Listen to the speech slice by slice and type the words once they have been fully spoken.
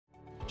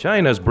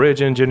China's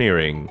bridge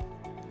engineering.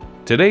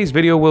 Today's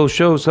video will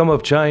show some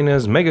of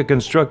China's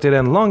mega-constructed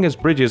and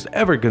longest bridges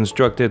ever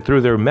constructed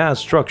through their mass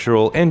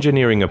structural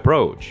engineering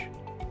approach.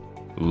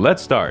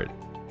 Let's start.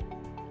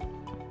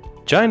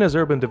 China's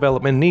urban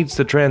development needs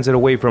to transit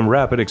away from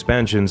rapid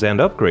expansions and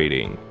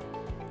upgrading.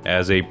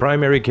 As a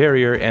primary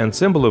carrier and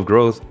symbol of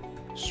growth,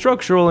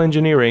 structural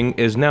engineering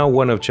is now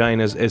one of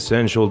China's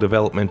essential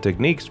development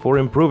techniques for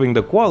improving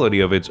the quality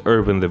of its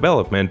urban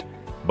development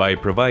by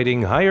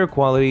providing higher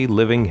quality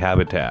living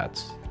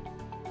habitats.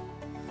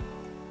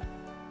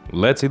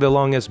 Let's see the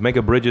longest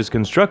mega bridges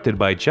constructed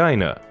by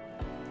China.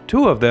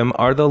 Two of them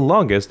are the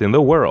longest in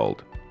the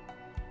world.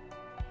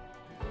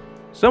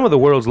 Some of the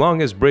world's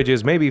longest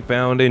bridges may be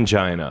found in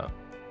China.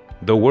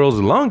 The world's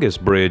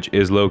longest bridge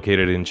is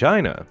located in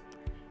China.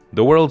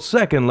 The world's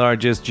second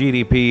largest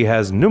GDP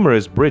has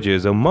numerous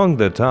bridges among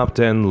the top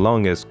 10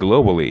 longest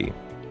globally.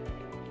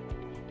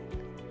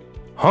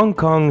 Hong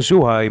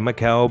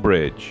Kong-Zhuhai-Macao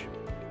Bridge.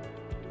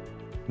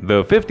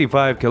 The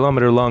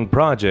 55-kilometer-long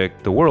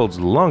project, the world's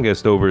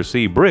longest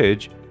overseas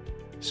bridge,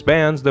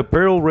 spans the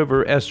Pearl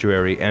River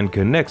estuary and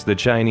connects the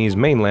Chinese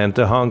mainland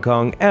to Hong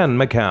Kong and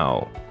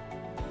Macau.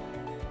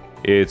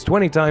 It's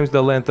 20 times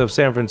the length of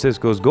San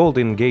Francisco's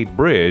Golden Gate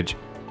Bridge.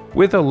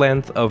 With a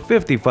length of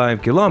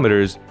 55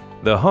 kilometers,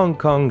 the Hong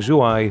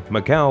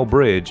Kong-Zhuhai-Macao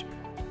Bridge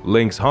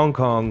links Hong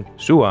Kong,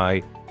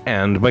 Zhuhai,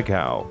 and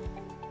Macau.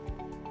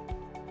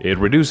 It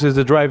reduces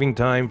the driving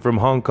time from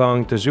Hong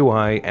Kong to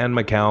Zhuhai and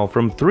Macau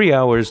from 3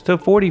 hours to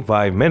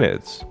 45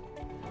 minutes.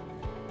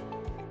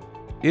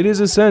 It is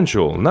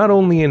essential not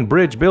only in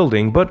bridge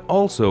building but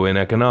also in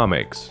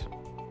economics.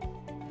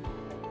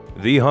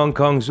 The Hong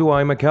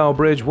Kong-Zhuhai-Macao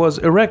Bridge was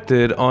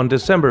erected on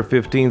December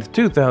 15,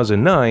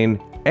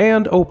 2009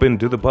 and opened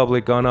to the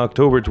public on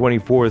October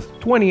 24,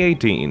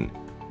 2018,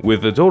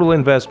 with a total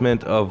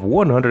investment of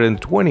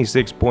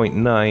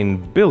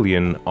 126.9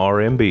 billion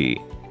RMB.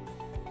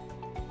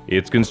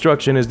 Its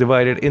construction is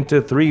divided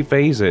into 3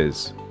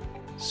 phases: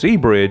 sea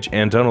bridge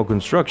and tunnel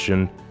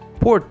construction,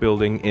 port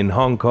building in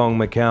Hong Kong,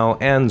 Macau,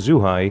 and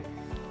Zhuhai,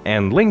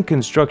 and link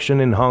construction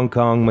in Hong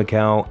Kong,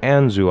 Macau,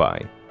 and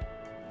Zhuhai.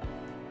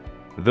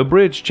 The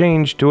bridge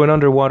changed to an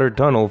underwater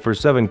tunnel for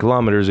 7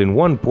 kilometers in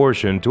one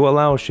portion to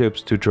allow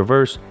ships to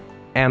traverse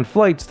and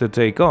flights to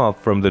take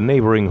off from the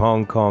neighboring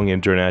Hong Kong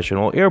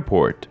International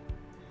Airport.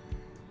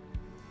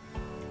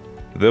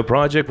 The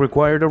project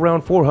required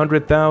around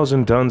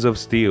 400,000 tons of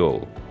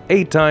steel,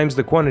 8 times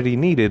the quantity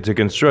needed to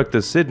construct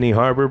the Sydney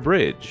Harbour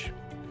Bridge.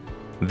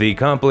 The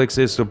complex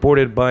is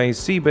supported by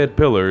seabed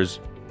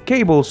pillars,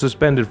 cables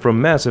suspended from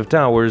massive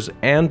towers,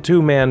 and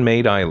 2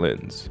 man-made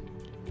islands.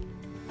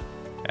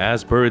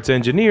 As per its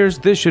engineers,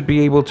 this should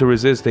be able to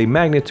resist a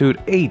magnitude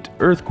 8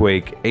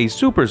 earthquake, a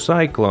super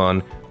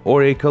cyclone,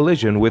 or a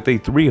collision with a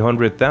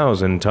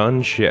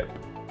 300,000-ton ship.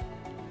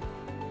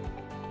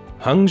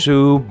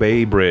 Hangzhou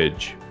Bay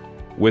Bridge.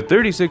 With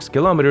 36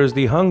 kilometers,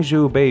 the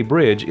Hangzhou Bay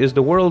Bridge is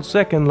the world's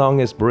second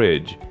longest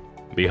bridge,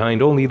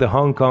 behind only the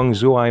Hong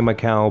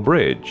Kong-Zhuhai-Macao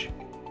Bridge.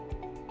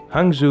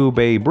 Hangzhou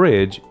Bay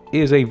Bridge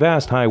is a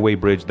vast highway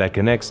bridge that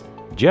connects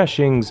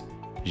Jiaxing's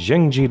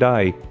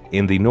Zhengjidai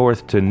in the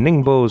north to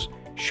Ningbo's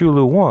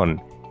Shuluwan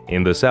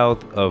in the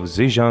south of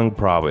Zhejiang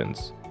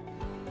Province.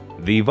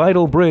 The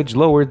vital bridge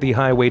lowered the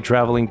highway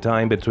traveling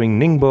time between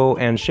Ningbo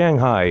and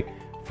Shanghai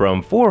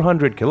from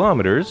 400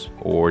 kilometers,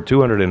 or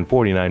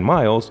 249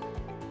 miles,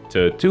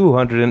 to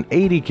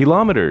 280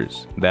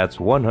 kilometers, that's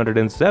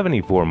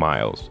 174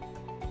 miles,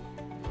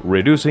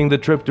 reducing the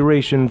trip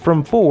duration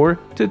from 4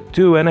 to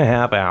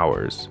 2.5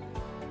 hours.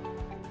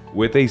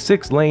 With a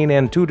 6-lane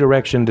and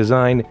 2-direction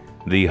design,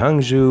 the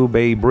Hangzhou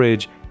Bay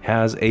Bridge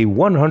has a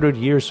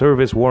 100-year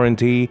service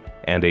warranty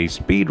and a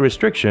speed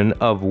restriction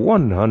of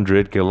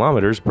 100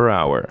 kilometers per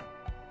hour.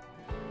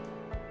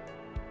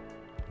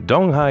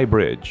 Donghai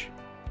Bridge.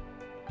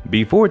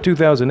 Before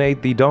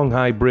 2008, the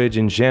Donghai Bridge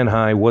in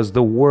Shanghai was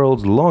the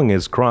world's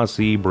longest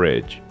cross-sea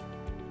bridge.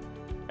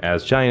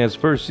 As China's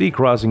first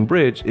sea-crossing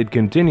bridge, it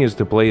continues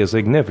to play a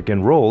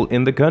significant role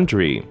in the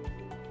country.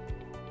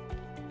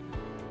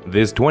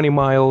 This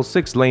 20-mile,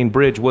 6-lane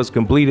bridge was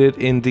completed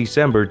in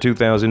December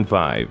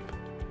 2005.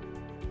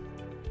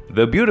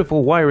 The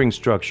beautiful wiring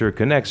structure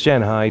connects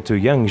Shanghai to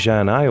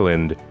Yangshan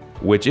Island,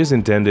 which is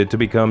intended to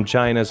become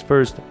China's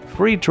first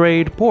free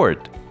trade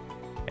port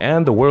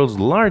and the world's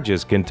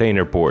largest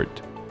container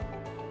port.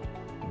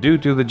 Due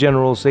to the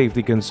general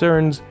safety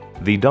concerns,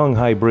 the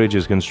Donghai Bridge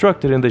is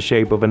constructed in the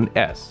shape of an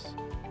S.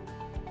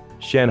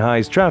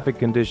 Shanghai's traffic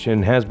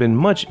condition has been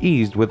much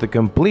eased with the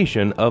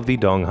completion of the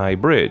Donghai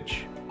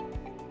Bridge.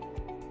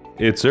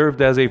 It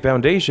served as a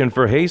foundation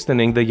for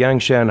hastening the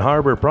Yangshan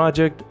Harbor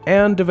project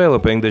and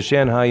developing the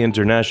Shanghai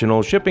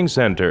International Shipping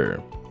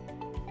Center.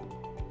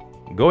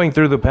 Going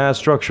through the past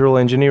structural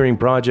engineering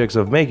projects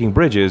of making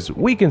bridges,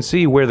 we can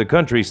see where the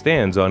country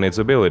stands on its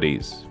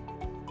abilities.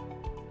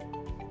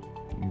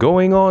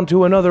 Going on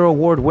to another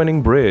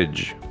award-winning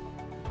bridge.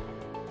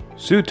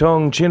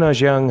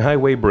 Sutong-Qinazhiang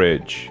Highway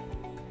Bridge.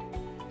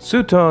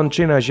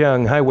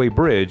 Sutong-Qinazhiang Highway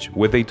Bridge,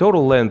 with a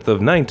total length of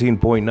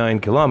 19.9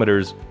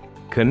 kilometers,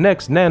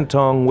 connects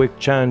Nantong with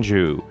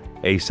Changzhou,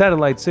 a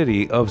satellite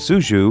city of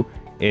Suzhou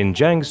in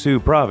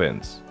Jiangsu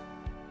Province.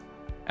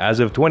 As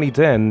of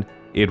 2010,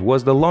 it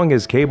was the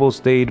longest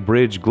cable-stayed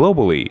bridge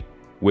globally,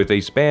 with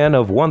a span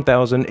of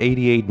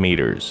 1,088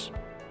 meters.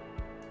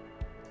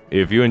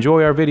 If you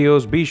enjoy our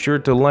videos, be sure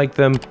to like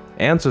them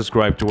and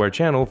subscribe to our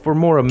channel for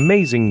more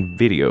amazing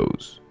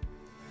videos.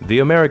 The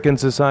American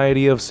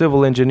Society of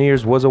Civil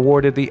Engineers was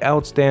awarded the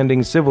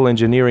Outstanding Civil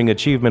Engineering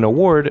Achievement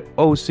Award,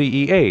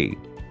 OCEA.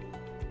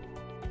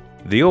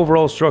 The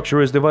overall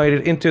structure is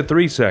divided into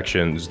 3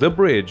 sections: the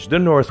bridge, the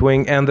north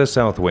wing, and the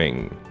south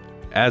wing.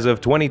 As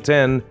of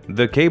 2010,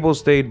 the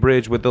cable-stayed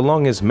bridge with the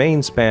longest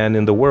main span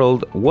in the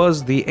world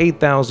was the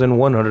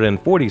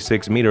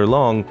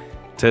 8,146-meter-long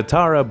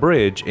Tatara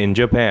Bridge in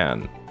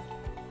Japan.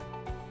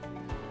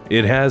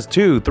 It has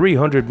 2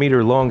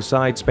 300-meter-long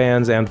side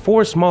spans and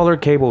 4 smaller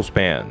cable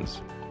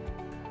spans.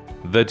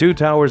 The 2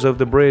 towers of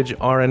the bridge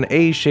are an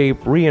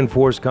A-shaped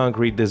reinforced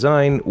concrete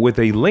design with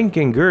a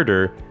linking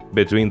girder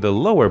between the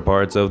lower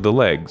parts of the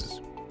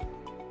legs.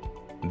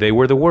 They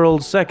were the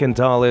world's second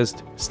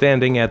tallest,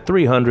 standing at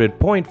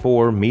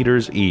 300.4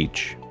 meters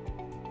each.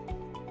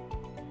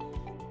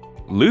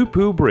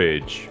 Lupu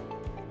Bridge.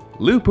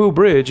 Lupu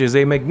Bridge is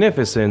a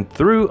magnificent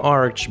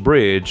through-arch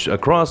bridge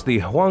across the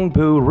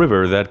Huangpu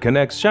River that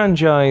connects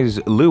Shanghai's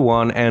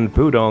Luan and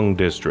Pudong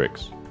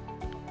districts.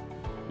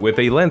 With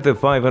a length of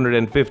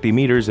 550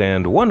 meters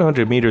and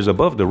 100 meters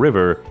above the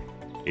river,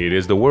 it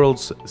is the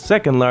world's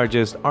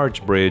second-largest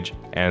arch bridge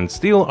and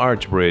steel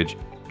arch bridge,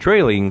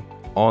 trailing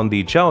on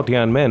the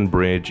Chaotianmen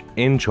Bridge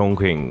in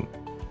Chongqing.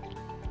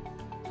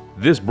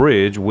 This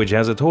bridge, which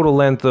has a total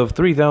length of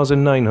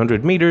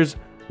 3,900 meters,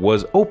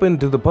 was opened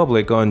to the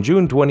public on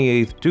June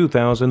 28,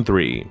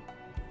 2003.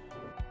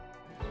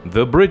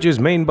 The bridge's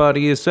main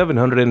body is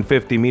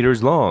 750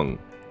 meters long,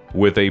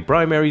 with a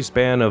primary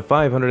span of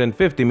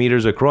 550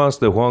 meters across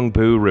the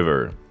Huangpu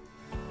River.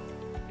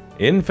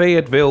 In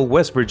Fayetteville,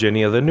 West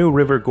Virginia, the New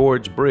River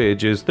Gorge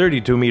Bridge is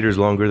 32 meters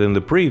longer than the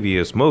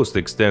previous most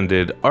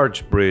extended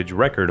arch bridge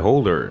record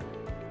holder.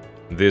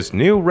 This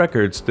new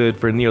record stood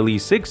for nearly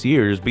 6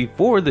 years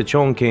before the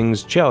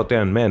Chongqing's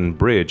Chaotianmen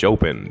Bridge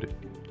opened.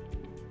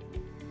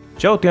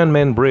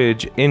 Chaotianmen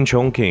Bridge in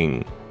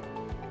Chongqing.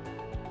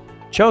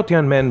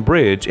 Chaotianmen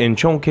Bridge in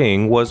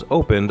Chongqing was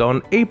opened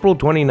on April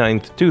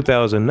 29,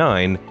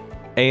 2009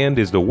 and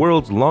is the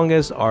world's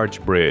longest arch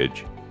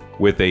bridge,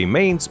 with a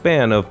main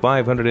span of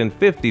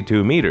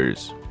 552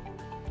 meters,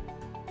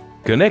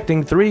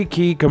 connecting 3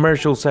 key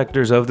commercial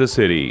sectors of the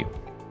city.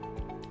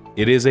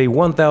 It is a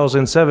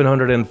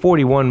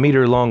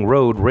 1,741-meter-long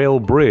road rail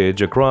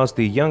bridge across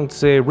the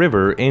Yangtze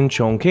River in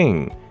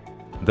Chongqing.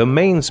 The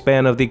main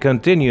span of the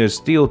continuous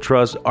steel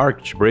truss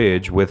arch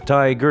bridge with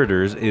tie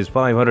girders is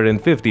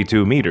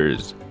 552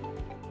 meters,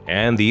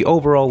 and the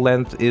overall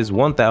length is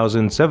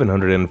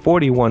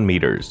 1,741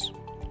 meters.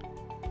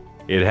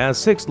 It has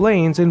 6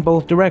 lanes in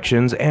both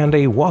directions and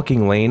a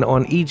walking lane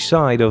on each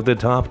side of the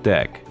top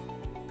deck,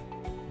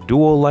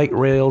 dual light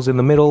rails in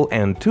the middle,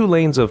 and 2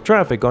 lanes of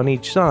traffic on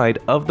each side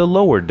of the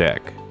lower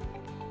deck.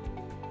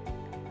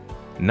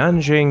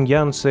 Nanjing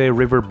Yangtze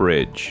River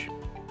Bridge.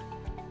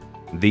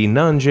 The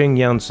Nanjing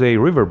Yangtze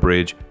River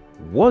Bridge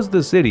was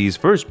the city's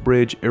first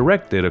bridge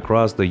erected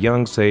across the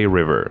Yangtze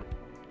River.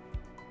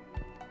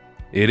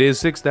 It is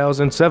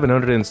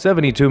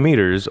 6,772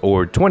 meters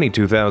or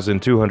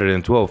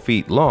 22,212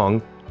 feet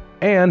long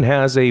and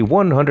has a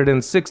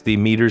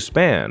 160-meter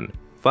span,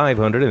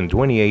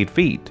 528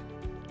 feet.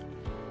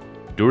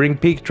 During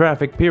peak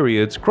traffic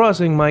periods,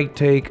 crossing might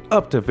take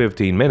up to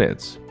 15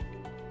 minutes.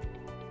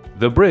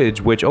 The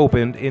bridge, which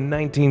opened in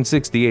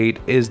 1968,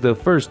 is the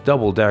first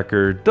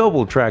double-decker,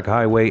 double-track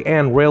highway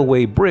and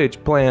railway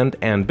bridge planned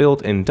and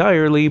built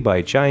entirely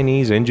by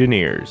Chinese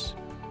engineers.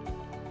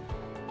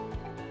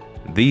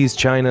 These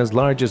China's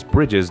largest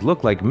bridges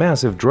look like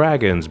massive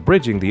dragons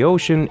bridging the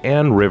ocean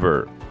and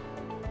river.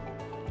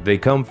 They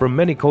come from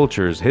many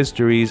cultures,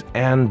 histories,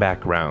 and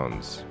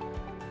backgrounds.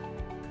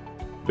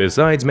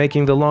 Besides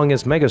making the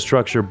longest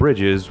megastructure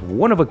bridges,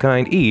 one of a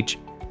kind each,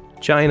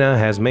 China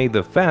has made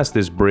the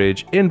fastest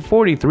bridge in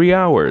 43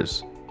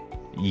 hours.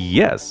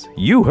 Yes,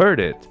 you heard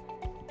it!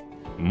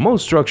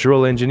 Most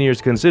structural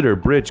engineers consider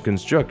bridge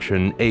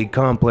construction a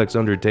complex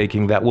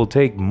undertaking that will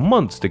take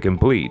months to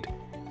complete.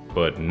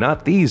 But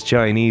not these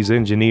Chinese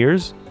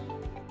engineers.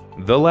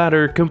 The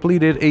latter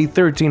completed a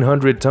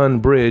 1,300-ton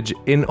bridge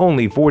in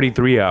only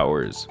 43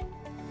 hours.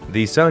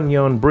 The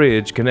Sanyong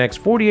Bridge connects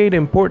 48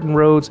 important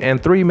roads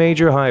and 3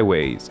 major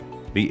highways: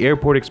 the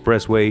Airport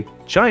Expressway,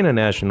 China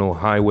National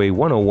Highway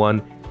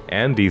 101,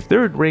 and the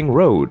Third Ring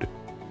Road.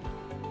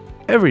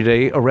 Every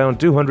day, around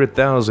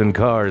 200,000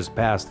 cars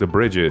pass the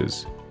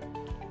bridges.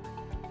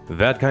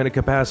 That kind of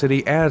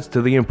capacity adds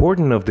to the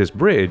importance of this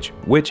bridge,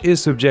 which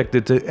is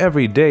subjected to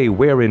everyday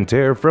wear and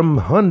tear from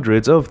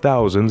hundreds of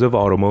thousands of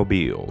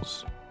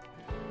automobiles.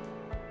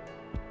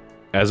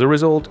 As a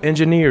result,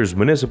 engineers,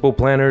 municipal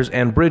planners,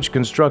 and bridge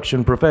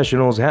construction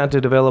professionals had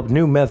to develop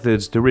new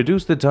methods to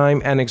reduce the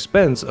time and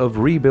expense of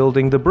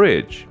rebuilding the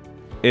bridge.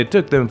 It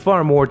took them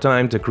far more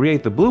time to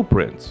create the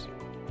blueprints,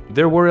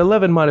 There were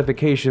 11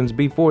 modifications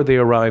before they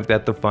arrived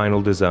at the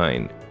final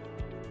design.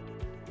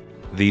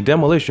 The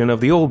demolition of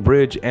the old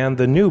bridge and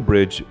the new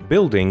bridge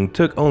building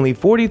took only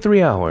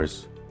 43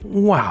 hours.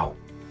 Wow!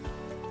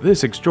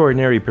 This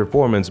extraordinary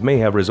performance may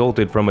have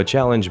resulted from a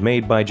challenge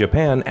made by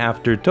Japan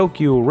after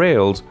Tokyo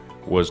Rails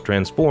was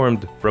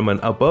transformed from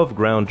an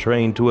above-ground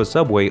train to a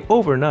subway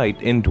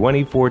overnight in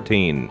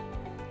 2014.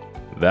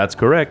 That's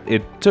correct,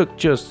 it took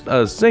just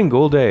a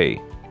single day.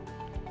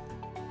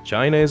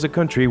 China is a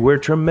country where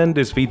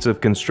tremendous feats of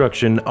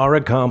construction are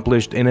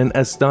accomplished in an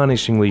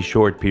astonishingly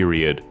short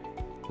period.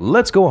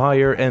 Let's go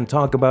higher and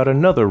talk about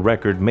another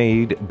record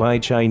made by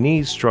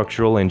Chinese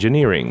structural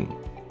engineering.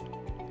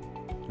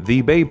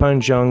 The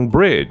Beipanjiang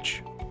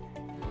Bridge.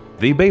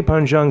 The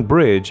Beipanjiang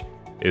Bridge,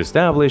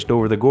 established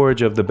over the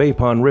gorge of the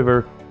Beipan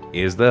River,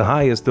 is the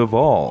highest of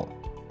all.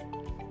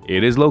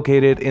 It is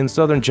located in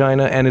southern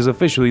China and is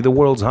officially the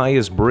world's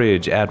highest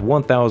bridge at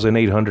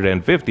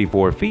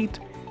 1,854 feet,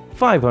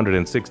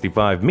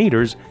 565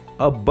 meters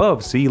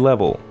above sea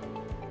level.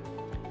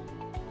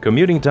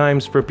 Commuting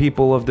times for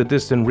people of the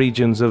distant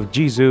regions of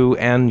Jiangsu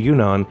and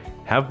Yunnan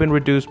have been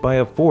reduced by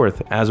a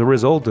fourth as a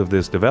result of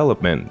this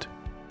development.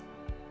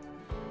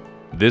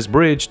 This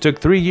bridge took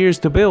 3 years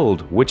to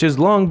build, which is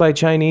long by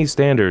Chinese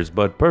standards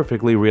but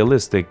perfectly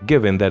realistic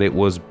given that it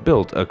was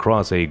built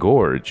across a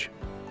gorge.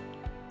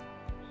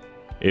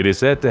 It is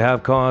said to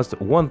have cost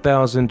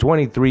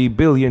 1,023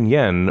 billion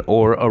yen,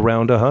 or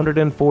around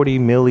 $140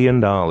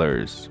 million.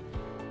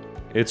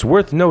 It's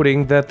worth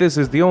noting that this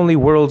is the only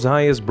world's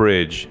highest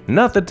bridge,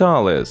 not the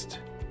tallest.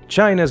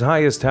 China's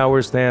highest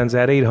tower stands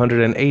at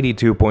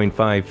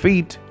 882.5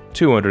 feet,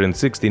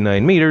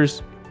 269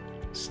 meters.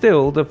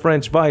 Still, the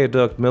French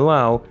viaduct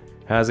Millau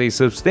has a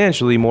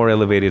substantially more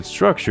elevated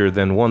structure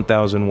than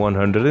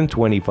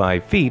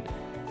 1,125 feet,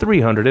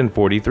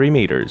 343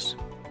 meters.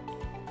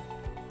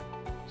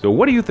 So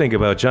what do you think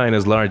about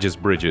China's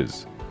largest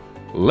bridges?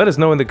 Let us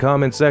know in the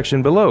comment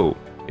section below.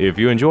 If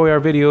you enjoy our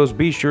videos,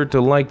 be sure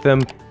to like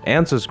them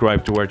and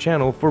subscribe to our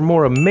channel for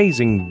more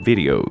amazing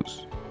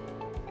videos.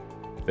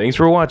 Thanks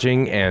for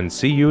watching and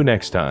see you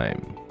next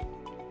time.